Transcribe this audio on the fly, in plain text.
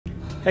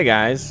Hey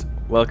guys,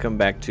 welcome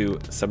back to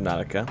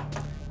Subnautica.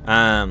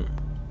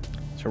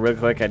 So real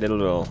quick, I did a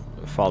little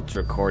false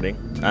recording,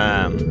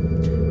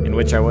 in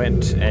which I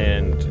went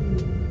and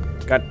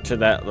got to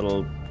that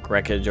little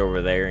wreckage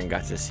over there and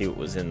got to see what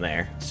was in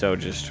there. So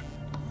just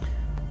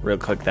real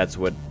quick,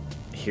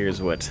 here's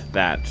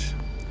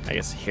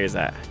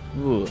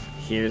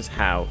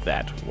how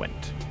that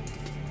went.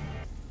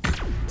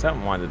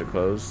 Something wanted to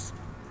close.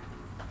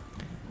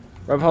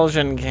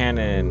 Repulsion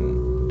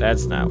cannon.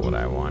 That's not what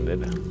I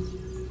wanted.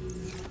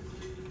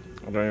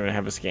 I don't even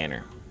have a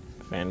scanner.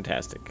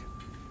 Fantastic.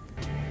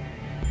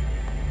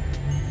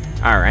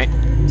 Alright,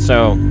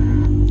 so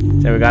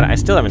we got it. I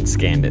still haven't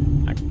scanned it.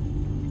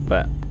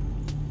 But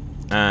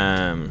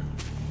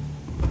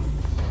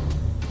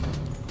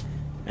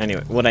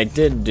anyway, what I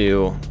did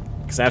do,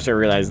 because after I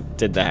realized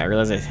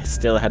I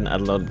still hadn't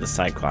uploaded the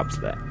Cyclops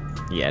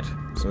yet.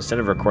 So instead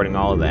of recording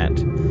all of that,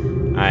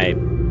 I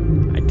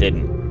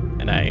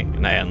didn't, and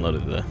I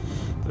unloaded the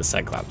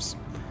Cyclops.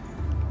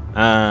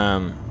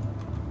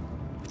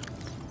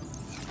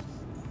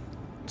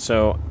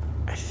 So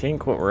I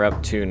think what we're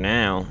up to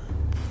now.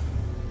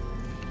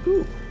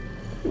 Ooh,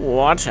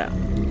 water.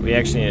 We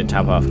actually need to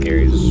top off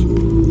Gary's.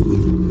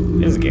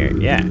 Is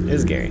Gary? Yeah, it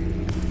is Gary.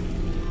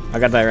 I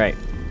got that right.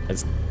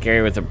 It's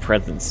Gary with a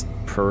parenthesis.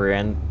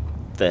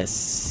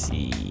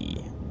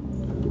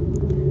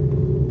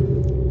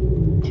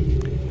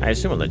 I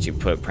assume it lets you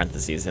put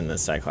parentheses in the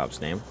Cyclops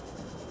name.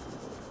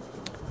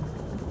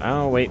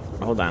 Oh wait,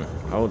 hold on.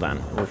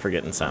 We're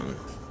forgetting something.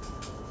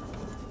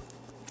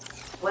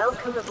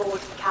 Welcome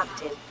aboard,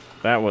 Captain.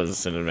 That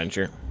was an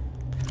adventure.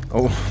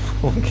 Oh,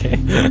 okay.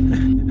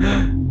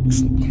 None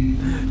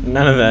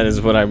of that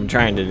is what I'm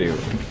trying to do.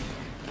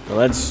 But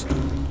let's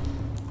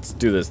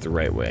do this the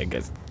right way, I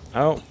guess.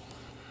 Oh.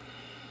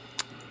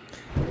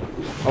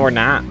 Or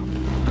not.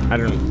 I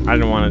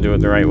don't want to do it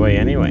the right way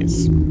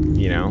anyways.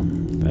 You know?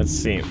 That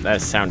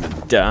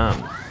sounded dumb.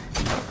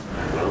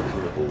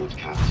 Welcome aboard,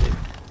 Captain.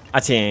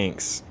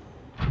 Thanks.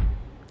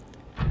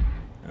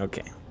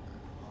 Okay.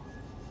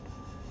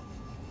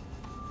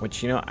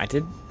 Which, you know, I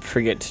did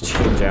forget to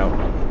change out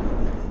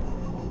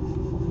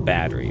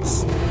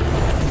batteries.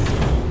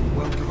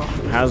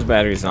 How's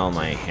batteries on all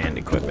my hand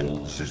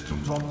equipment?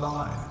 Systems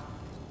online.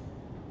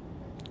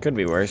 Could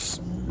be worse.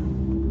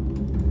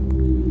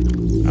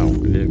 Oh,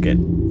 we did get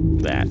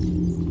that.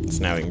 So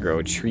now we can grow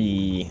a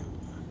tree.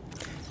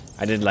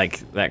 I did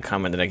like that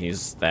comment that I can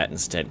use that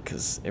instead,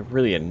 because it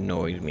really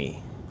annoyed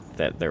me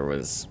that it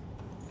was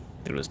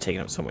taking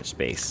up so much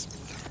space.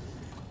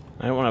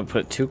 I don't want to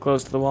put it too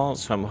close to the wall,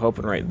 so I'm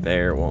hoping right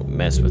there won't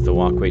mess with the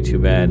walkway too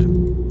bad.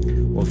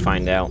 We'll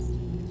find out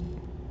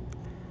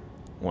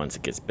once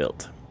it gets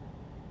built.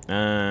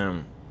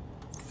 Throw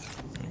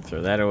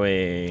that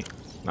away.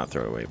 Not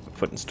throw it away, but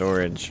put in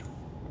storage.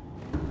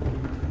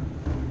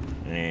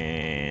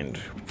 And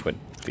put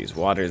these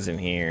waters in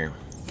here.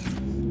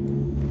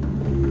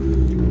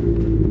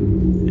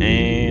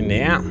 And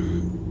yeah.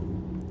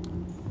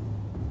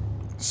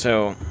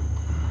 So,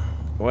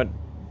 what?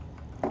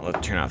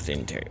 Let's turn off the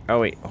interior. Oh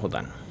wait, hold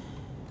on.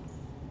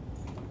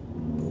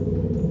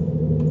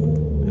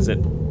 Does it?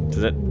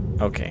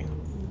 Okay.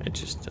 It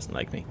just doesn't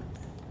like me.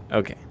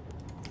 Okay.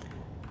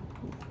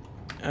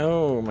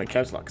 Oh, my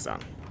caps lock is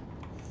on.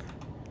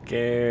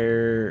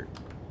 Gary,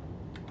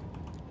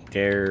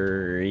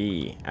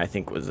 I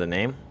think was the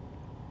name.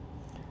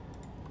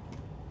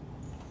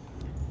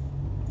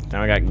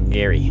 Now I got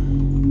Gary.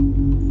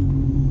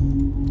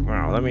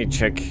 Well, let me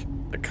check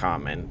the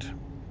comment.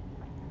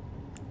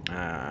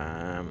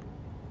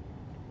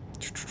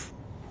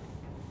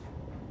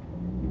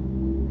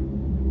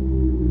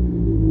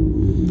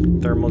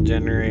 Thermal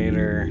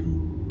generator.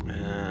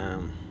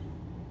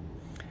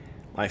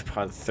 Life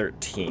pod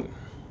 13.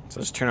 So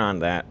let's turn on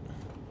that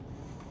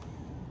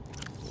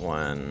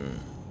one.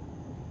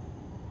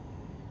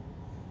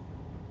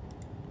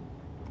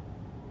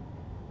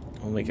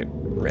 We'll make it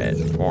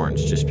red,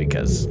 orange, just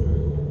because.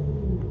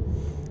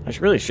 I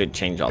really should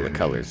change all the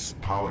colors.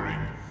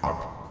 Powering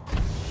up.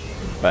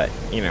 But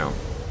you know,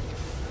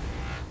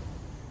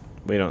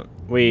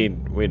 we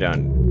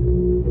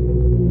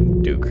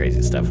don't do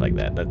crazy stuff like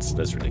that.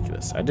 That's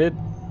ridiculous.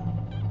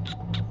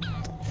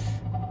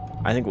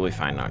 I think we'll be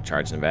fine not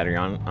charging the battery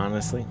on,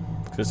 honestly,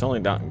 because it's only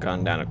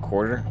gone down a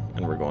quarter,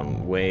 and we're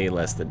going way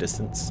less the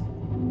distance.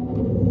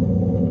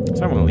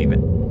 So I'm gonna leave it.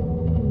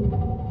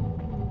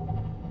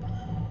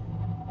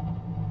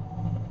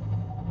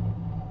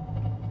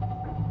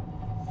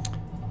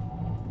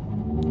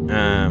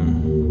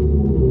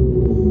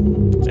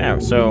 Yeah,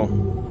 so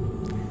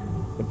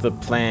what the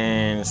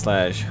plan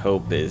 /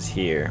 hope is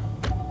here.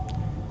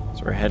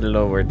 So we're headed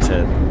over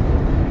to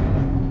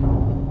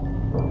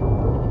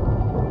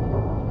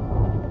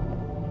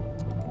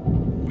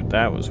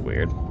that was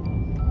weird.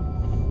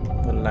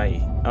 The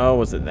light. Oh,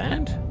 was it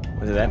that?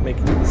 Was it that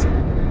making this?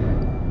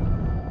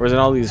 Or is it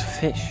all these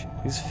fish?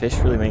 These fish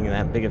really making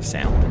that big of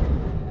sound?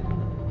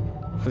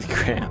 Holy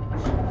crap.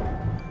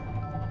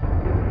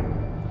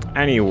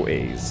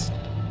 Anyways.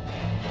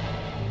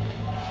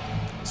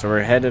 So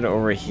we're headed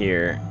over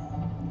here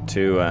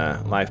to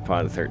Life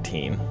Pod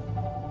 13.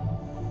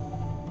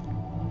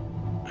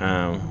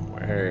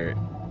 Where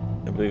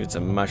I believe it's a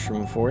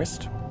mushroom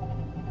forest.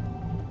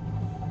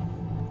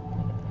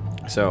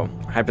 So,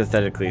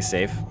 hypothetically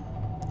safe.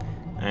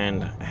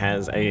 And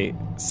has a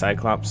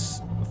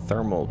Cyclops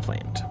thermal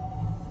plant.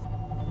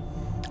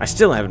 I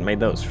still haven't made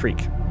those.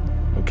 Freak.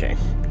 Okay.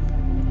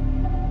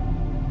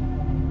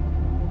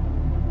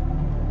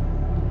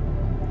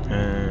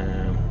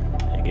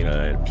 I get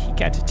a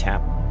peek at the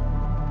top.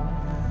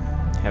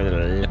 Have a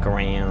little look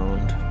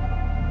around.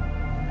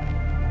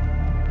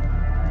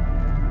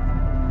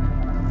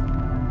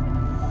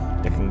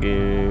 Looking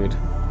good.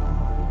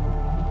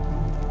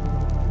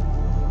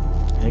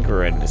 I think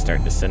we're ready to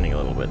start descending a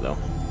little bit, though.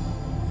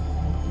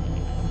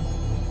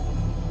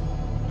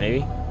 Maybe?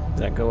 Does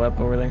that go up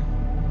over there?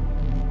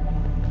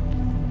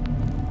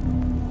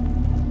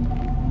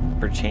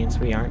 Perchance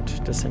we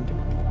aren't descending.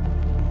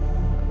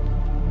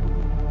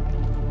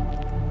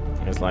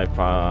 There's Life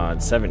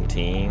Pod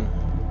 17.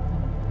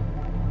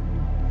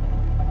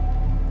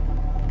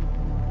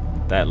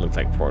 That looked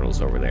like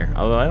portals over there.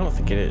 Although I don't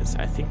think it is.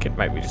 I think it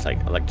might be just like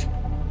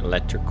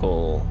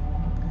electrical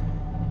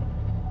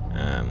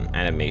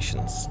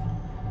animations.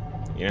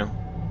 You know?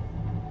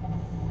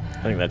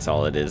 I think that's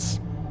all it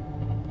is.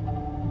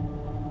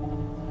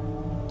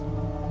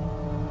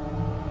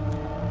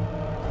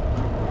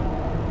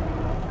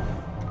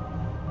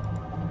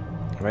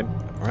 Were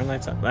my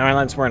lights up? My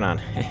lights weren't on.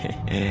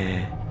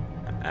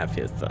 I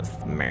feel so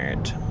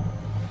smart.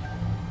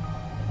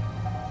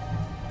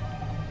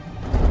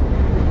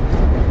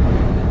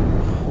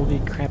 Holy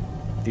crap,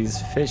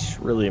 these fish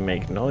really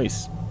make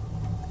noise.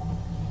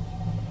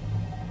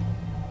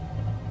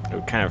 It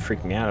would kind of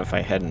freak me out if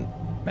I hadn't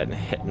been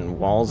hitting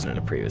walls in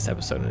a previous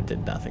episode and it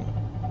did nothing.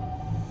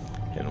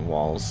 Hitting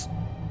walls,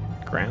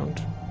 ground?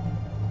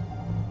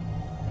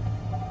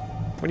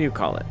 What do you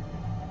call it?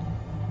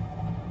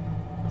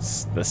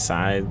 The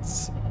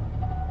sides,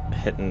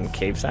 hitting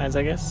cave sides,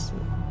 I guess?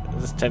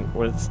 Is this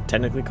what it's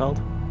technically called?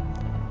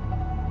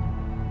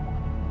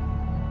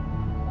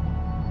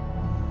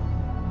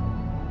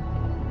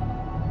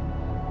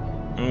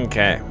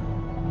 Okay.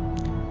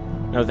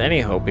 Now, with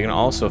any hope, we can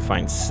also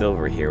find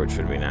silver here, which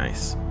would be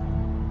nice.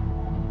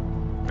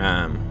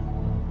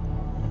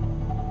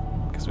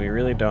 Because we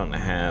really don't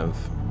have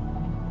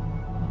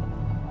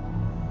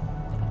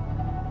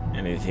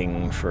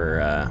anything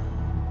for,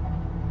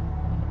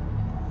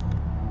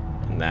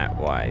 that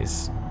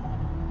wise.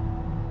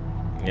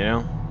 You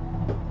know?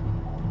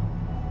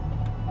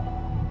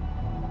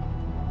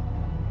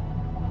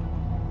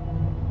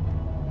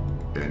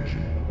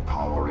 Engine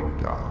powering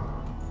down.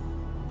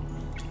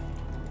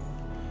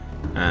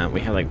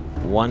 We have like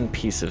one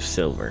piece of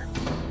silver.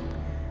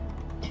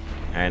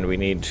 And we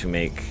need to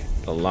make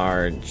a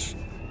large...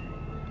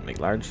 Make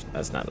large?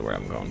 That's not the word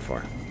I'm going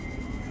for.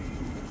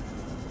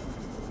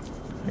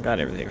 I got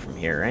everything from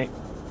here, right?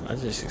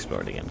 Let's just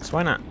explore it again, because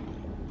why not?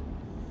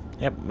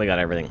 Yep, we got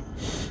everything.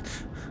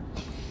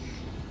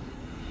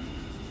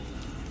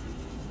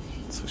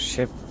 So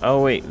ship...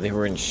 Oh wait, they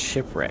were in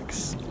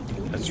shipwrecks.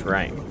 That's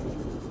right.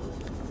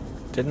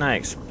 Didn't I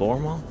explore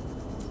them all?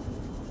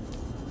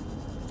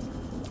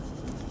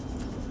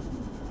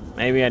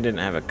 Maybe I didn't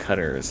have a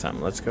cutter or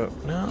something. Let's go...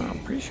 No, I'm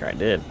pretty sure I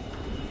did.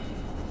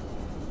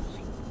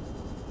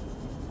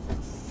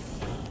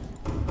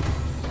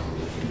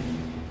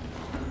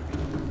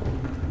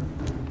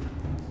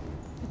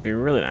 It'd be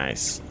really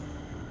nice.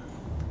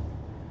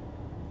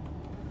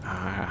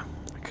 I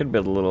could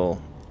build a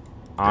little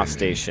off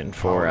station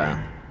for,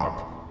 I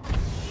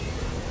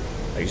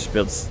just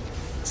build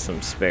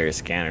some spare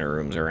scanner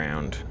rooms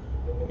around,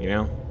 you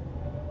know?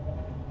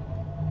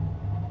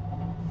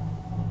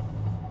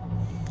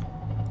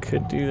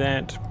 Could do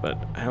that, but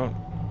I don't...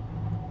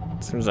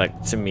 Seems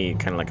like, to me,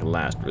 kind of like a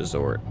last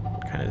resort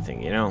kind of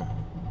thing, you know?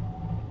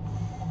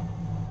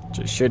 Which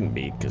it shouldn't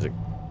be, because it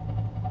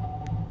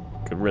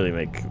could really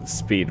make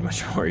speed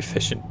much more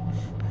efficient.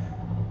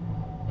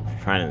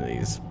 Finding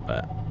these,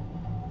 but...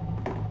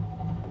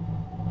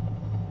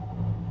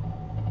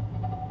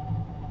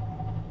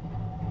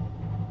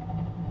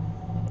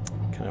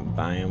 What kind of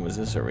biome was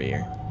this over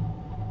here?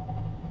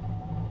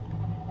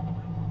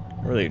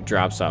 It really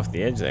drops off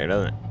the edge there,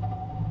 doesn't it?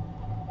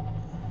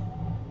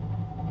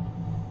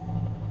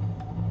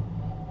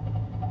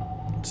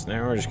 So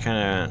now we're just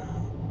kind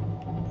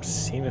of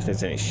seeing if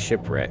there's any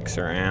shipwrecks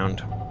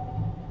around.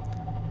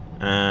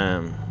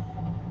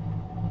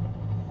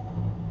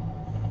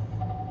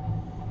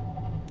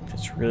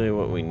 That's really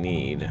what we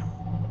need.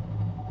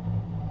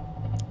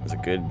 Is a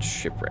good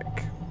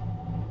shipwreck.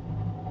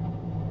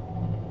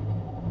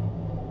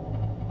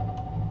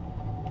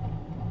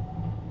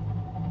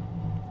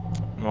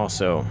 I'm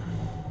also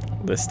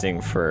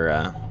listening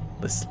for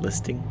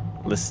listening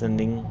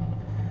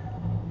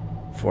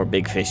for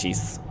big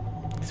fishies.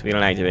 So we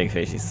don't like the big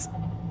fishies.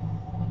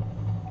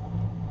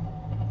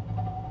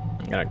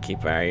 Gotta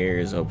keep our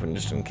ears open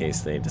just in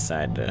case they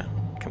decide to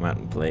come out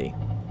and play.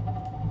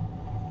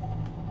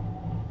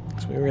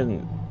 Because we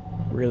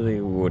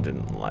really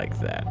wouldn't like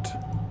that.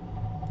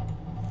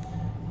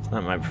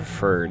 not my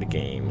preferred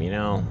game, you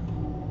know?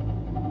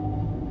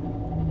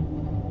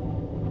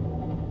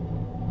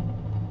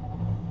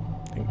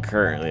 And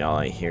currently all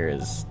I hear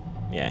is,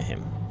 yeah,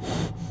 him.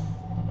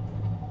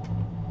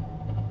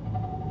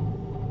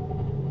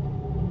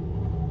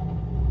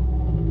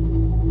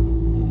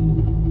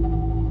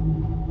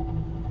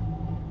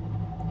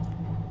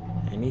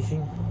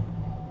 Anything?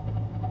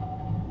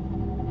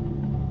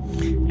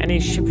 Any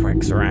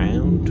shipwrecks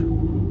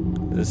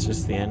around? Is this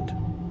just the end?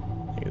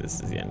 I think this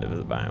is the end of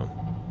the biome.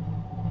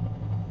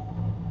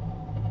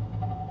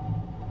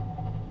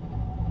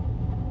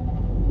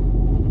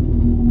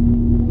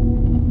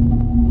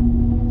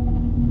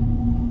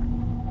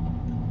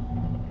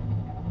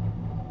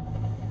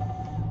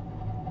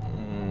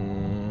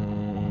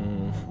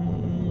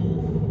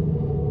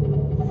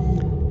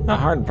 The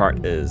hard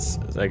part is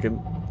I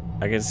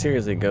could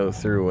seriously go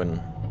through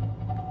and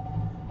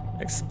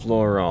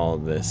explore all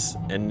this,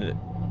 and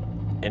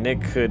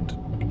it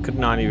could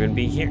not even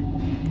be here,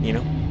 you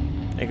know?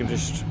 I could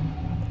just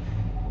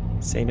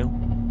say no.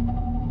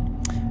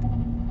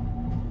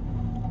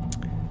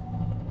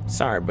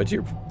 Sorry, but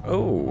you're...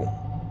 Oh.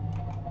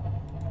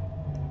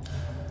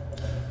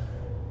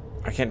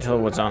 I can't tell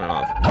what's on and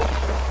off.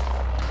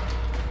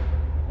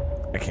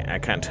 I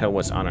can't tell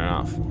what's on and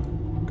off.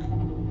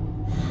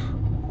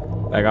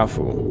 Back off,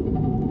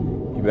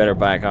 fool. You better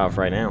back off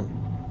right now.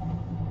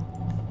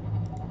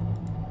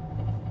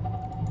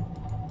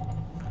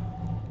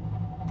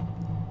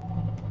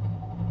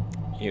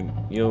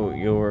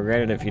 You'll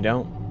regret it if you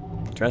don't.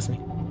 Trust me.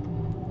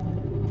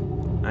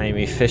 I am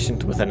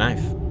efficient with a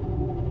knife.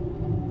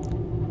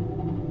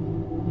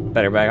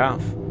 Better back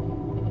off.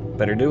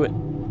 Better do it.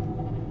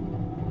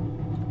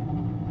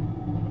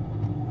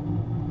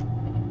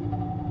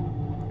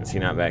 Is he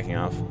not backing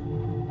off?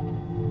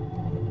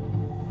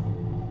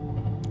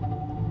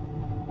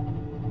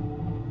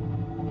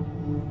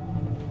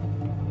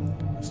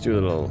 Let's do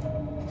a little...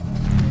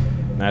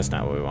 That's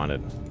not what we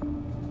wanted.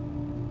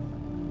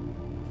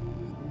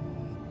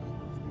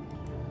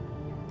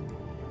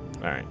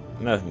 Alright,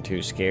 nothing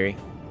too scary.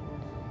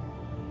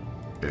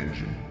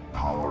 Engine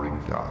powering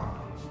down.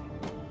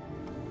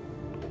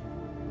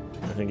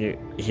 I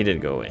think he did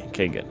go away.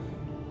 Okay, good.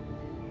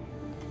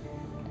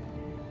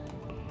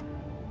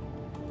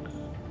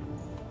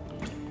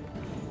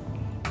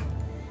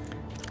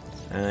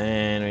 And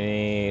then we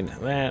need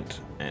that,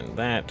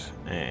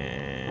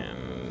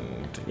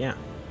 and yeah.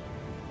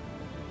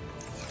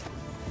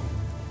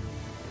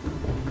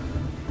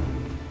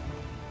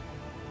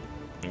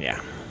 Yeah.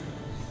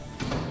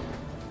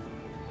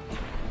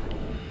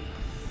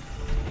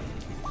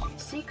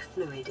 Seek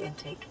fluid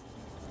intake.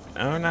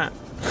 No, not.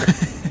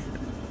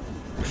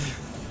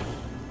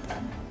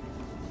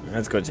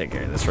 Let's go take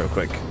care of this real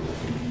quick.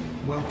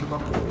 Welcome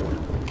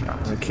aboard,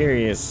 Captain. I'm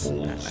curious,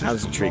 All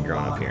how's the tree systems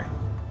growing up online. here?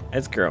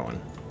 It's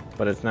growing,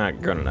 but it's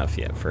not grown enough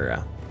yet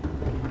for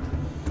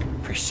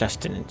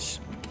sustenance.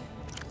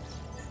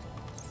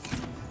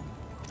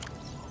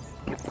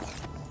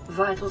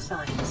 Vital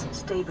signs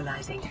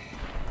stabilizing.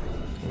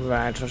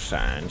 Vital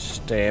signs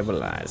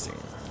stabilizing.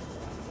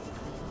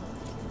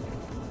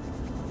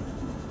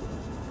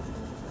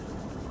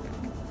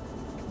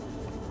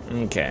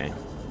 Okay.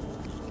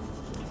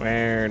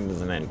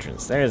 Where's an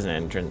entrance? There's an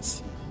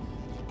entrance.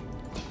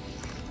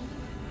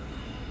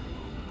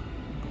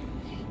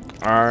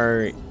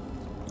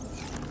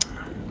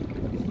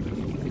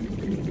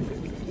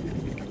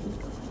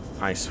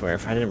 I swear,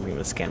 if I didn't bring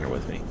the scanner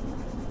with me,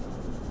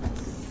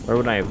 where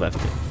would I have left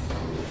it?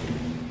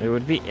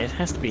 It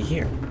has to be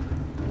here.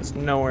 There's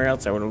nowhere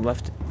else I would have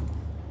left it.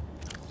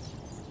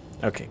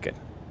 Okay, good.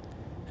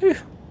 Whew.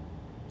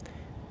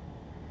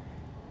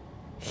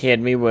 He had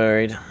me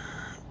worried.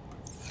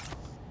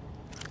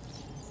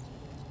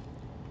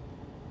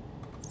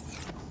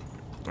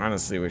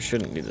 Honestly, we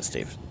shouldn't do the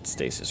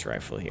stasis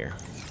rifle here.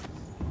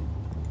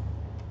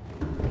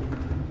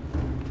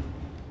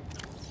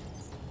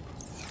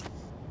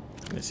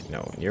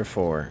 No, you're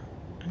 4,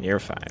 and you're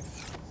 5.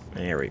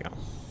 And here we go.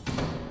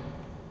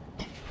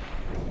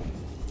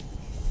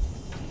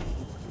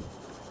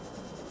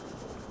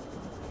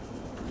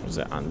 Was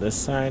it on this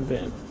side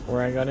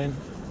where I got in?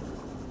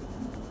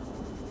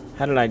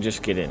 How did I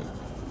just get in?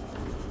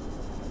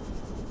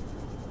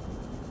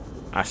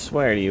 I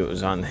swear to you it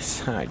was on this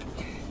side.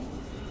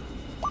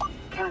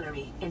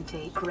 Calorie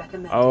intake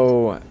recommended.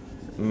 Oh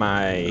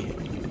my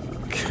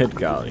good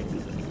golly.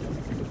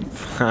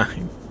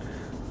 Fine.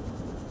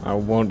 I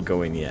won't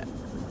go in yet.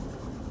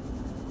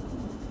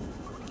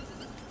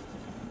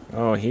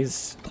 Oh,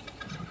 he's...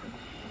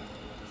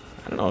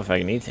 I don't know if I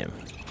can eat him.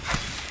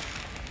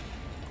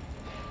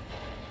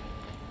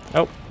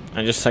 Oh,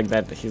 I just like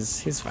that.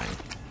 He's fine.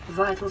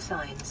 Vital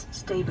signs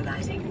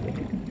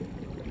stabilizing.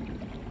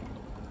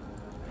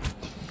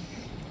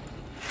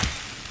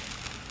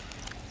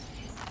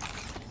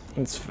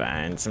 It's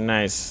fine. Some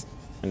nice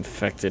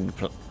infected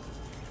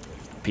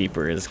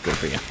peeper is good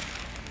for you.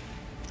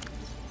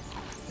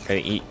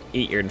 Gotta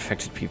eat your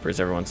infected peepers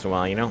every once in a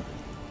while, you know?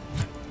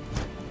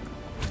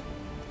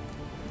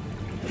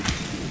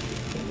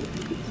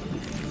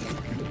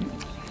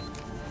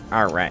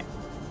 Alright.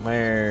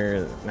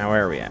 Where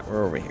are we at?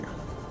 We're over here.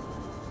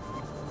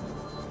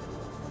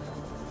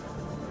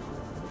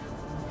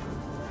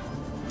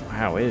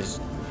 Wow, it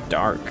is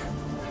dark.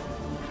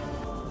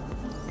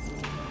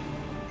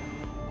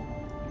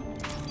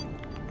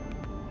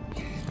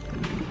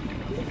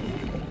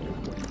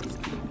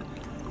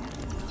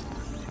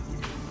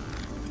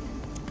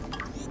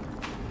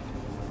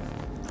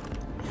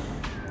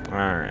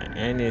 Alright,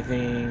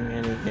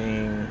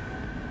 anything.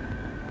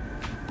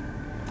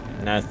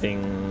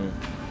 Nothing.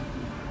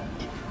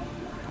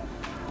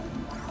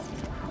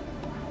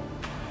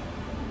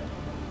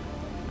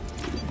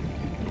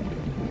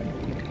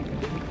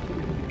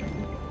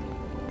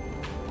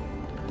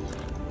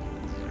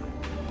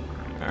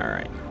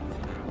 Alright.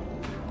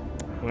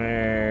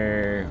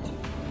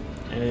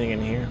 Anything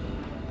in here?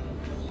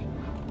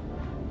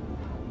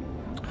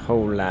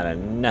 Whole lot of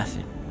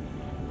nothing.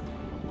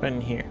 What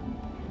in here?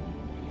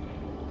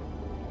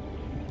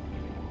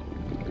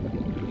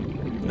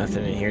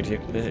 Nothing in here too.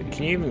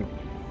 Can't even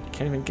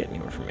get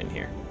anywhere from in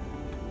here.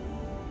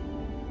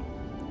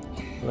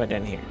 What about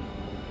down here?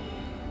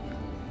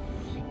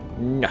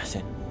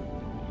 Nothing.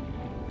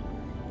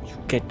 You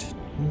get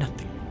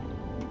nothing.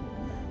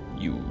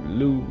 You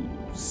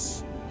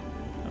lose.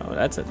 Oh,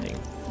 that's a thing.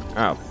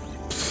 Oh.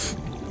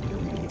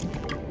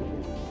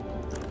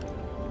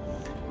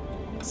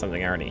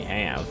 Something I already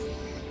have.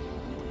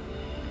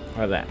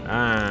 What is that?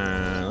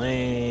 Ah,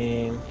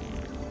 lame.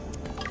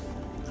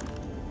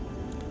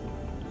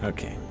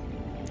 Okay.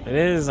 It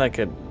is like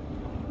a...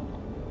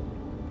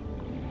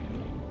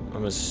 I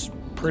was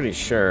pretty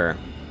sure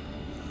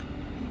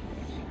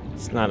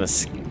it's not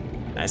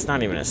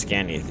even a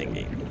scanny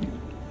thingy.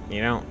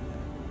 You know?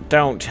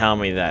 Don't tell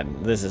me that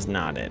this is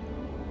not it.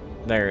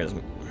 There is...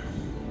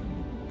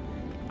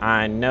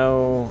 I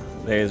know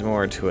there's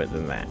more to it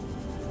than that.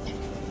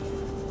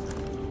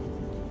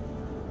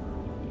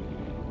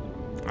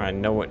 I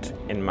know it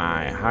in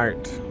my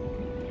heart.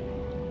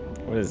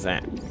 What is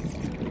that?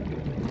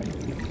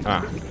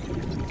 Ah.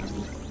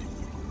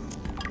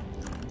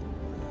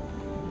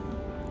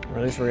 Or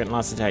at least we're getting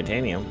lots of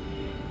titanium.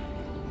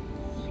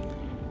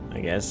 I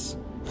guess.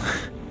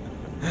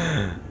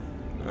 I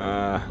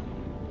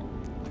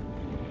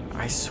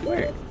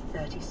swear.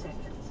 30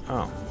 seconds.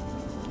 Oh.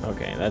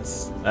 Okay,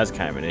 that's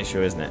kind of an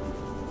issue, isn't it?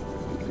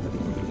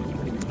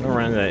 I don't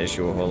run into that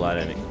issue a whole lot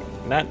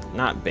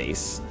not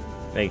base.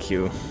 Thank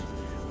you.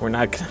 We're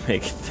not gonna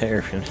make it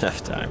there in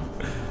enough time.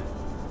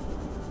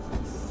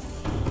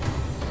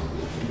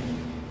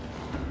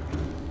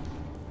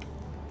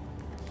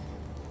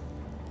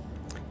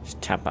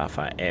 Just tap off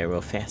our air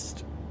real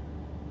fast.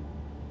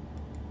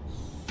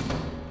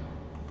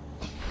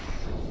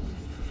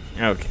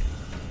 Okay.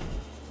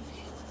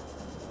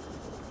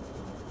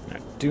 Now,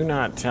 do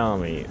not tell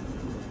me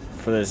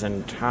for this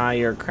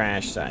entire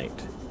crash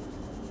site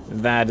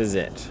that is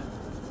it.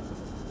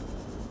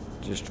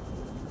 Just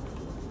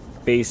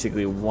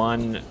basically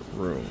one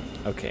room.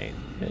 Okay,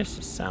 this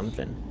is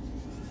something.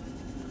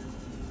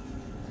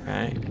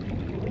 Right?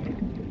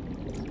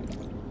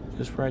 Is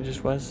this where I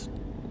just was?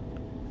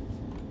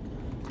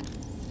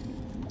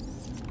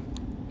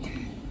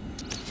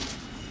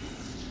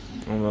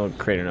 And we'll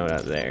create a note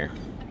out there.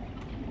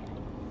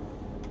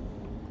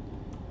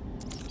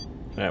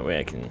 That way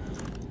I can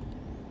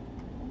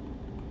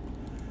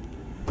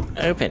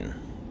open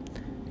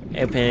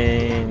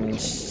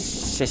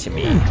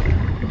sesame.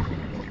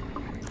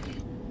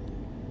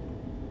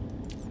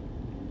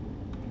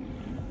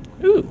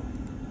 Ooh.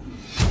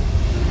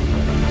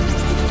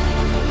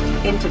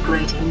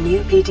 Integrating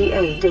new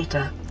PDA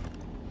data.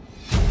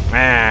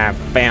 Ah,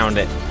 found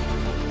it.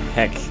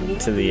 Heck New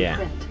to the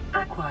blueprint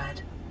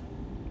acquired.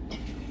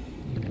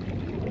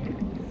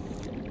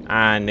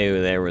 I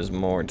knew there was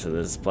more to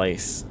this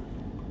place.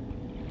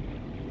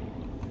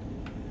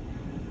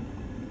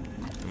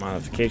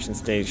 Modification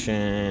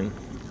station.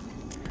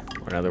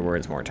 Or in other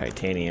words, more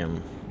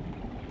titanium.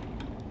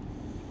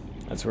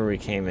 That's where we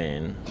came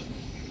in.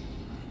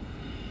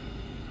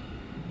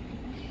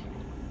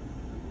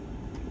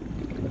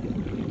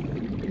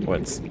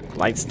 What's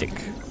light stick?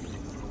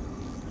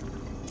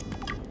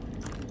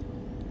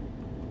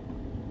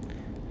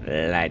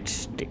 Light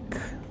stick.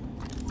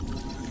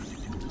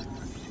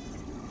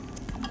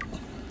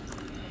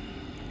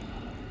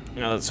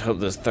 Now let's hope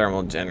this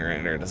thermal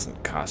generator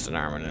doesn't cost an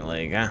arm and a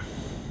leg, huh?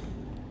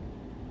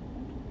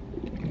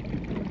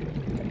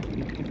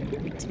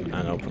 It's an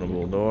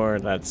unopenable door.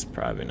 That's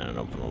probably not an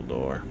openable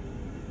door.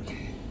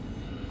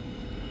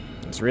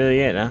 That's really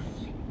it, huh?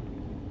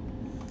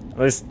 At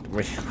least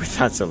we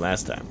thought so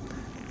last time.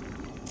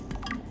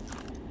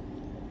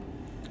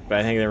 But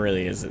I think there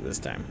really is it this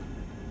time.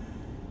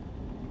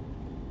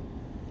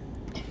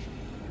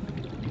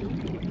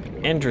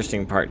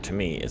 Interesting part to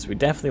me is we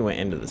definitely went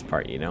into this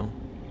part, you know?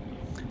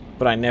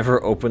 But I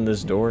never opened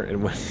this door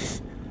and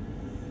went...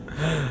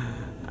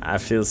 I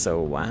feel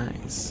so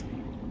wise.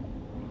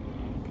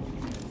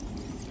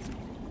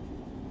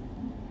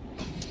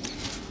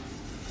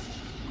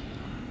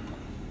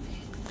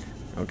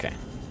 Okay.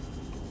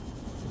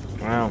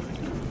 Well,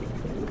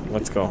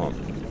 let's go home.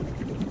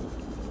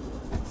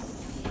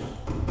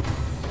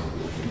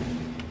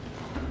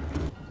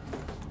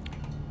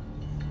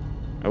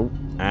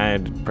 I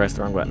pressed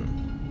the wrong button.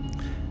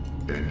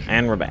 Engine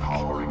And we're back.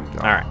 powering down.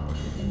 Alright.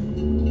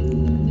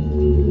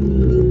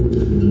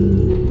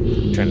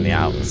 Turn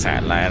the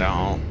satellite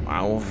on.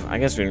 I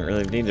guess we didn't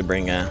really need to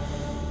bring a...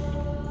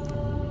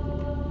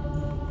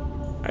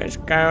 It's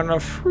got a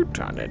fruit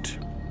on it.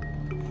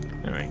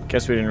 Anyway,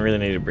 guess we didn't really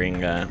need to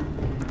bring oh,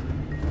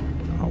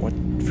 what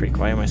freak?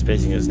 Why am I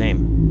spacing his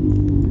name?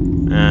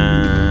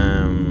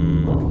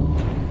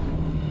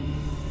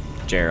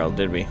 Gerald,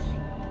 did we?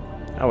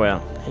 Oh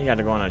well, he got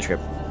to go on a trip.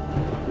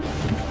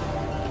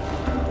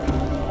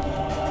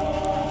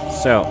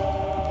 So,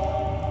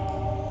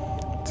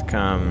 let's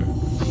come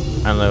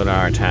unload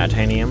our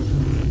titanium.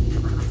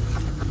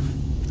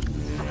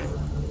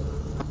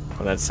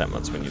 Well, that's something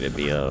else we need to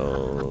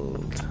build.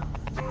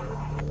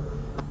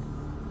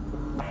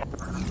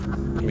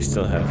 We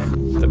still have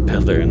the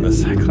builder and the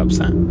Cyclops,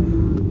 huh?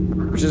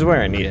 Which is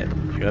where I need it.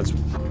 That's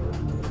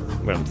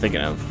what I'm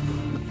thinking of.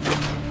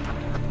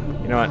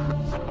 You know what?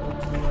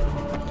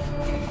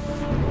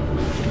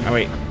 Oh,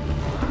 wait.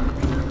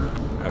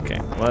 Okay,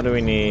 what do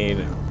we need?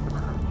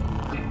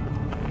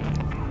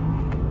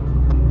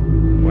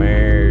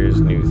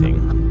 Where's new thing?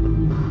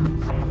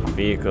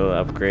 Vehicle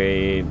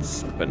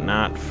upgrades, but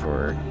not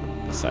for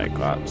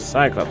Cyclops.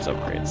 Cyclops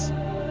upgrades.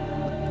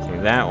 See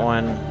that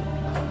one.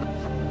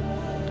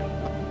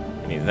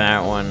 We need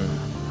that one.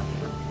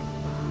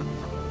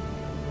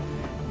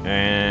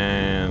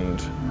 And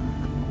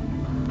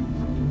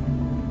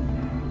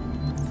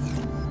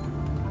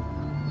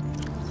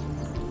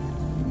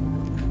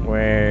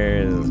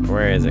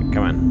where is it?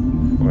 Come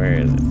on. Where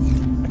is it?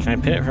 Can I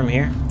pin it from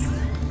here?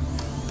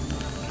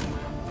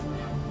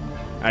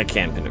 I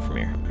can pin it from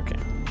here. Okay.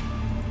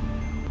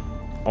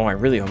 Oh, I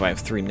really hope I have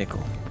 3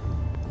 nickel.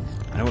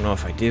 I don't know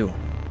if I do.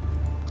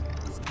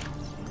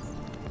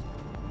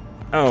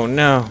 Oh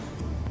no.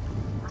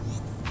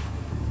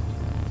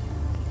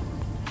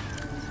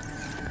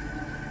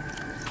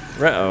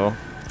 Uh-oh.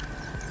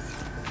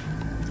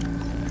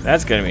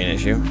 That's gonna be an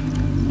issue.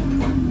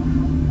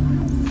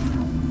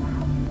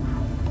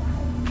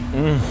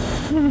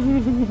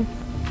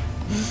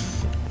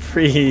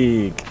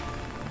 Freak.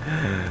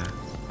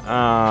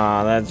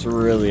 Ah, that's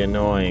really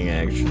annoying,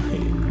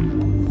 actually.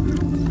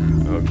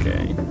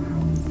 Okay.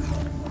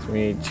 So we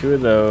need 2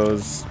 of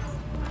those.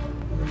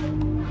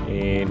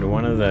 Need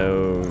 1 of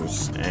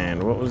those.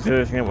 And what was the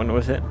other thing that went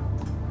with it?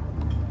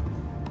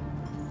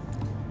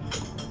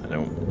 I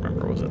don't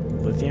remember. Was it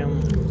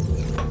lithium?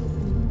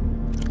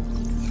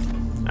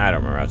 I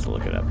don't remember. I have to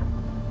look it up.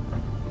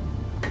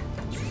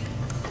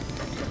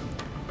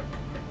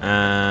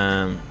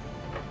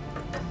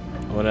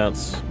 What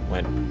else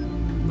went?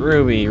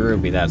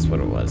 Ruby, that's what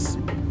it was.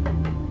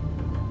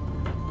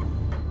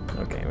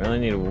 Okay, we only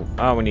need,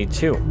 oh, we need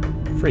 2.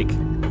 Freak.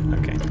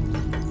 Okay.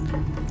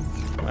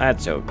 Well,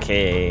 that's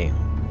okay.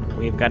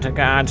 We've got a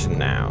god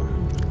now.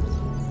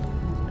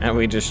 And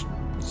we just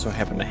so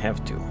happen to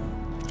have 2.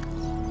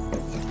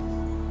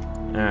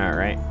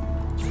 Alright.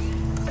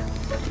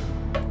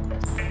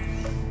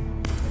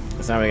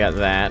 So now we got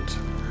that.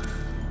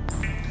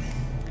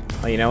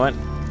 Oh, you know what?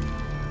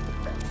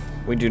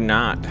 We do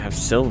not have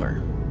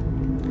silver.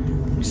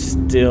 We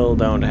still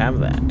don't have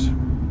that.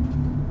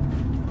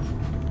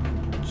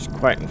 Which is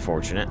quite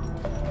unfortunate.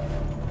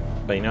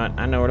 But you know what?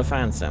 I know where to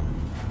find some.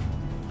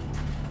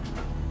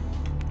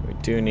 What we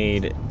do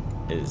need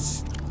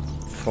is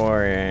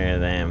 4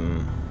 of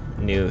them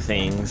new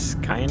things.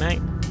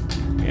 Kyanite?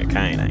 Yeah,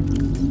 kyanite.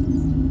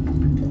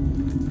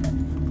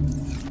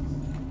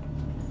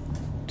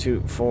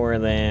 4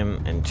 of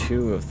them and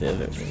 2 of the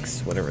other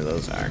things, whatever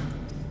those are.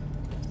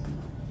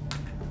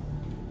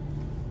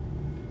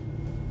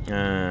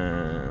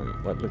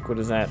 What liquid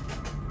is that?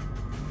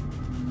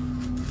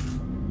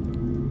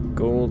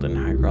 Gold and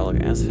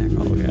hydraulic acid.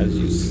 Hydraulic acid.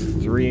 Use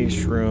 3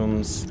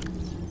 shrooms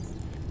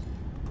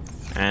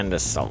and a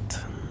salt.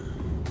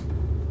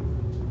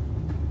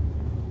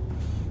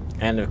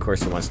 And of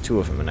course, it wants 2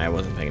 of them, and I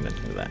wasn't paying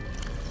attention to that.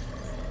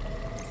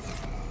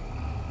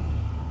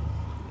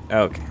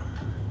 Okay.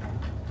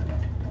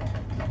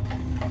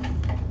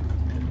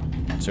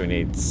 So we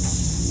need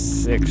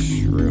 6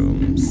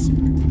 shrooms.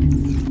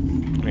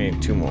 We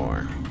need 2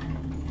 more.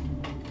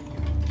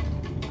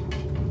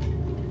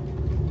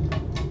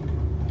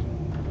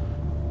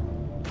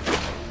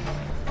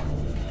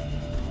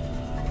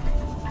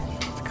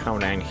 Let's come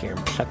down here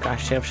and pluck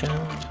ourselves some. And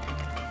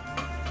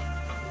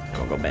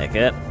we'll go back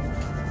up.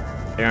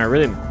 You know, I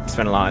really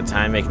spend a lot of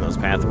time making those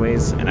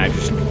pathways, and I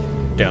just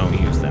don't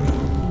use them.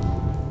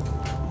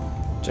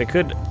 So I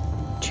could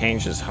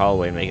change this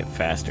hallway and make it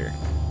faster.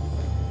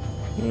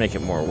 Make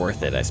it more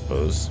worth it, I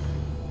suppose.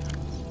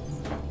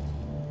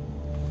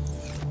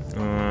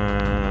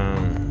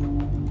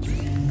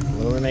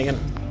 What are we making?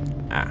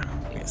 Ah,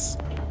 yes.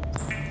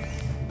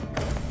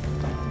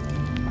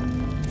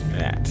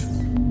 That.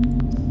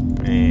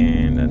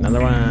 And another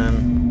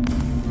one.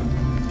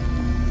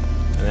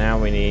 And now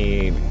we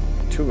need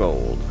 2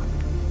 gold.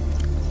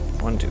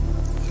 1, 2.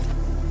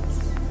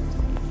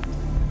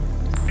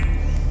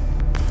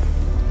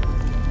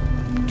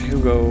 Two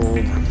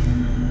gold.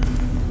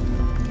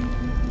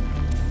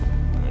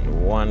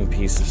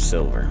 piece of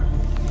silver.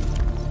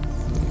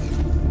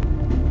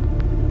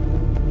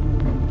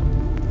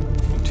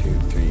 1, 2,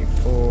 3,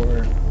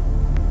 4.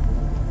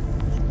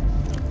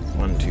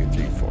 1, 2,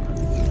 3, 4.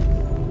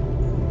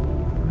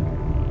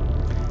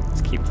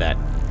 Let's keep that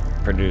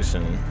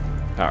producing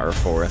power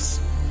for us.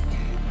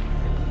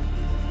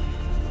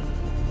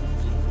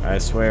 I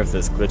swear if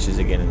this glitches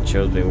again and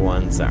shows me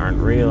ones that aren't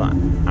real,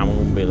 I'm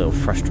gonna be a little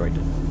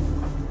frustrated.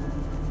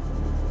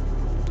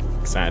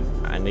 Cause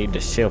I need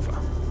the silver.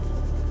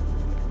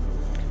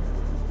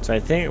 So I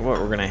think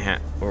what we're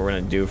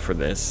gonna do for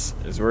this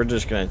is we're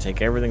just gonna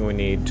take everything we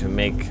need to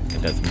make a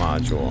death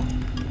module.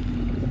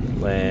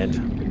 Lead.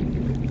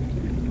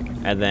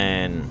 And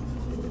then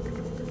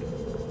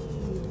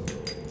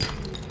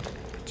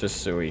just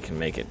so we can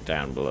make it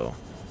down below.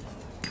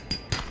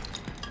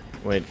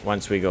 Wait,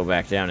 once we go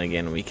back down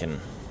again, we can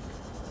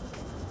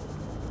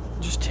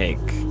just take,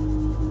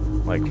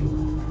 like,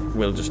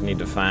 we'll just need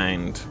to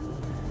find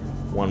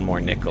one more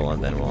nickel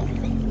and then we'll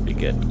be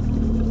good.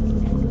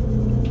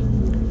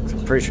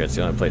 I'm pretty sure it's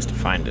the only place to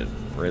find it,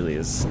 really,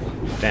 is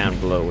down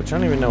below, which I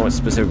don't even know what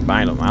specific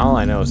biome. All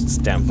I know is it's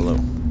down below,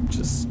 which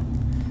is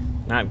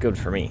not good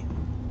for me.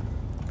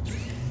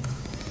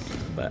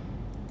 But,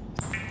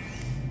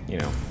 you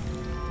know,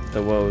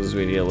 the woes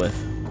we deal with.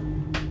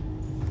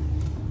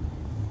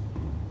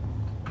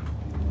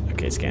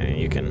 Okay, Scanner,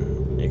 you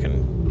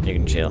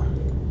can chill.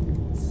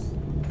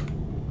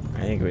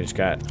 I think we just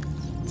got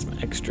some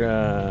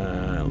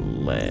extra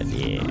lead,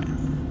 yeah.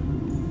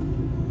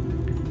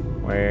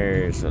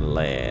 Where's the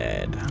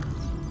lead?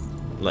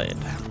 Lead.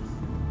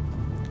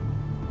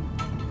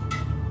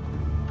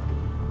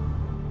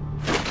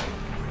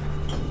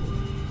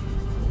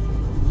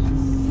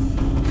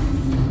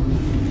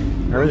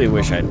 I really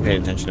wish I'd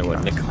paid attention to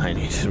what nickel I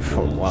needed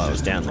while I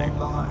was down there.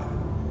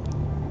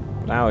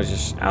 But I was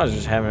just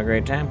having a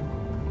great time,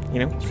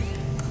 you know.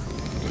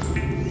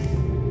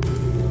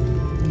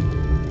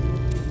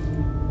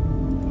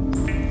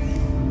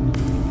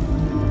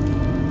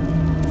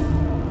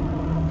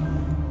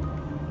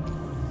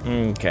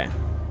 Okay.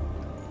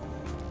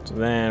 So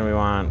then we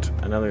want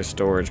another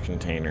storage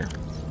container.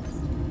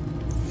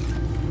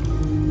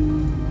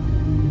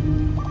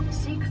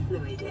 Seek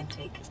fluid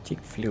intake. Seek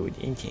fluid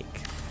intake.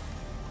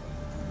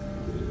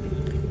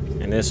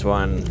 And this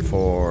one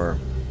for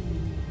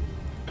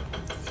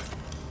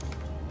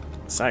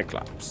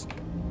Cyclops.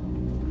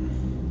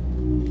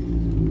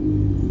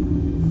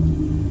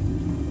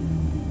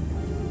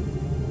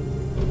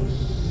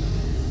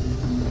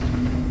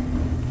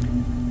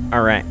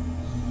 All right.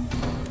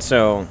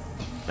 So,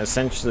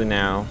 essentially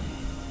now,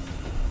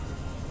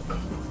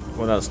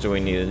 what else do we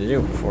need to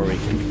do before we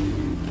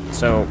can...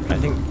 So, I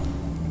think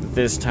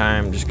this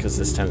time, just because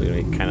this time is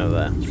going to be kind of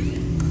the...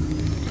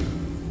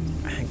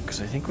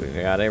 I think we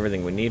got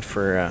everything we need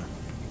for,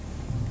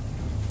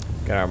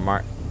 got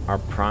our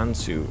prawn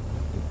suit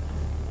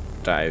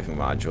diving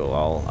module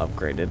all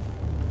upgraded.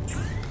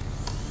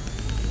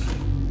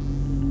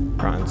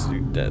 Prawn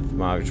suit death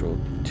module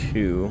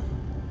 2.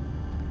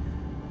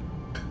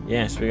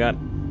 Yes, we got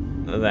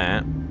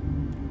that.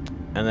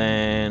 And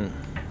then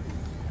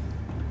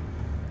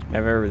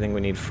have everything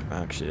we need for,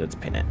 actually let's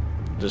pin it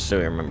just so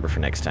we remember for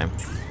next time.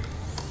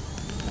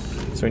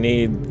 So we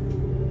need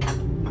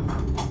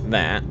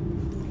that.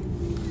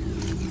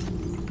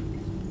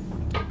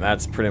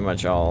 That's pretty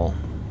much all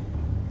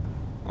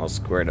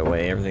squared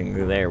away.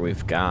 Everything there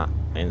we've got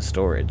in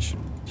storage.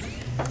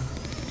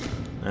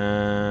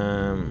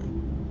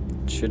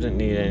 Shouldn't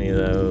need any of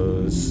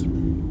those.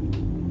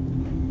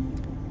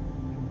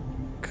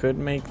 Could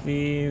make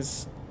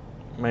these.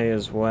 May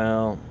as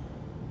well.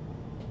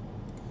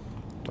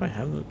 Do I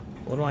have?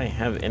 What do I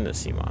have in the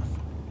Seamoth?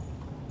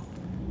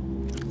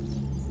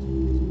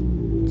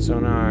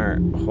 Sonar,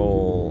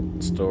 hull,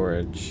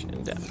 storage,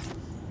 and depth.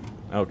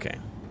 Okay.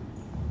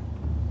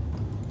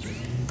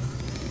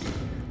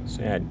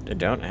 So yeah, I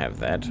don't have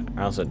that.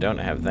 I also don't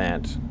have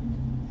that.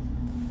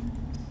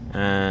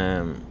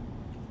 I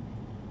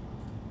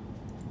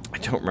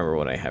don't remember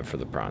what I have for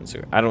the prawn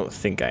suit. I don't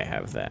think I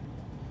have that.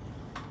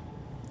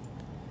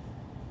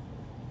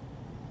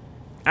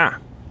 Ah,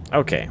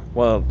 okay.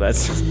 Well,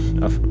 that's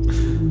enough.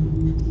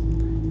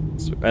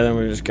 So, and then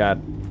we just got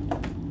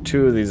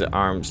 2 of these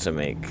arms to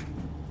make.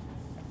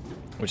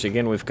 Which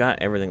again, we've got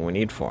everything we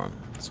need for them.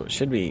 So it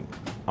should be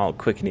all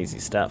quick and easy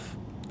stuff.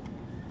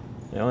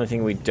 The only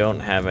thing we don't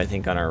have, I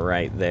think, on our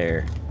right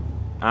there.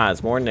 Ah,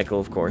 it's more nickel,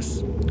 of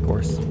course. Of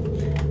course.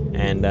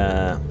 And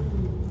a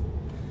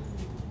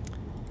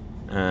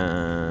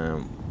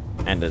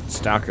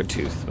stalker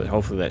tooth, but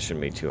hopefully that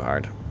shouldn't be too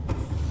hard.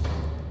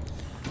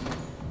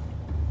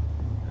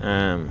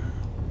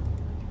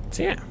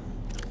 So yeah.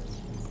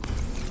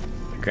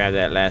 Grab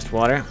that last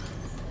water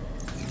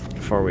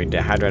before we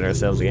dehydrate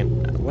ourselves again.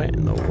 What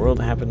in the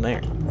world happened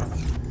there?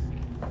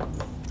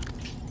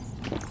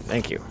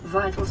 Thank you.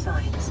 Vital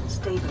signs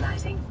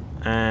stabilizing.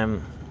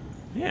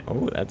 Yeah,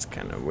 oh, that's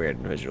kind of weird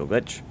visual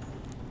glitch.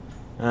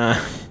 On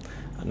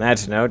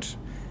that note,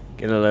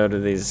 get a load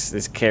of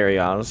these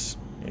carry-alls.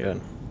 You know,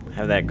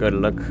 have that good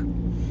look.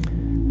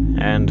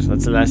 And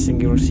that's the last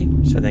thing you will see.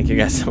 So thank you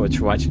guys so much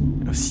for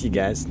watching. I'll see you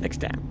guys next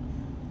time.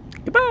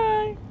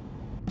 Goodbye!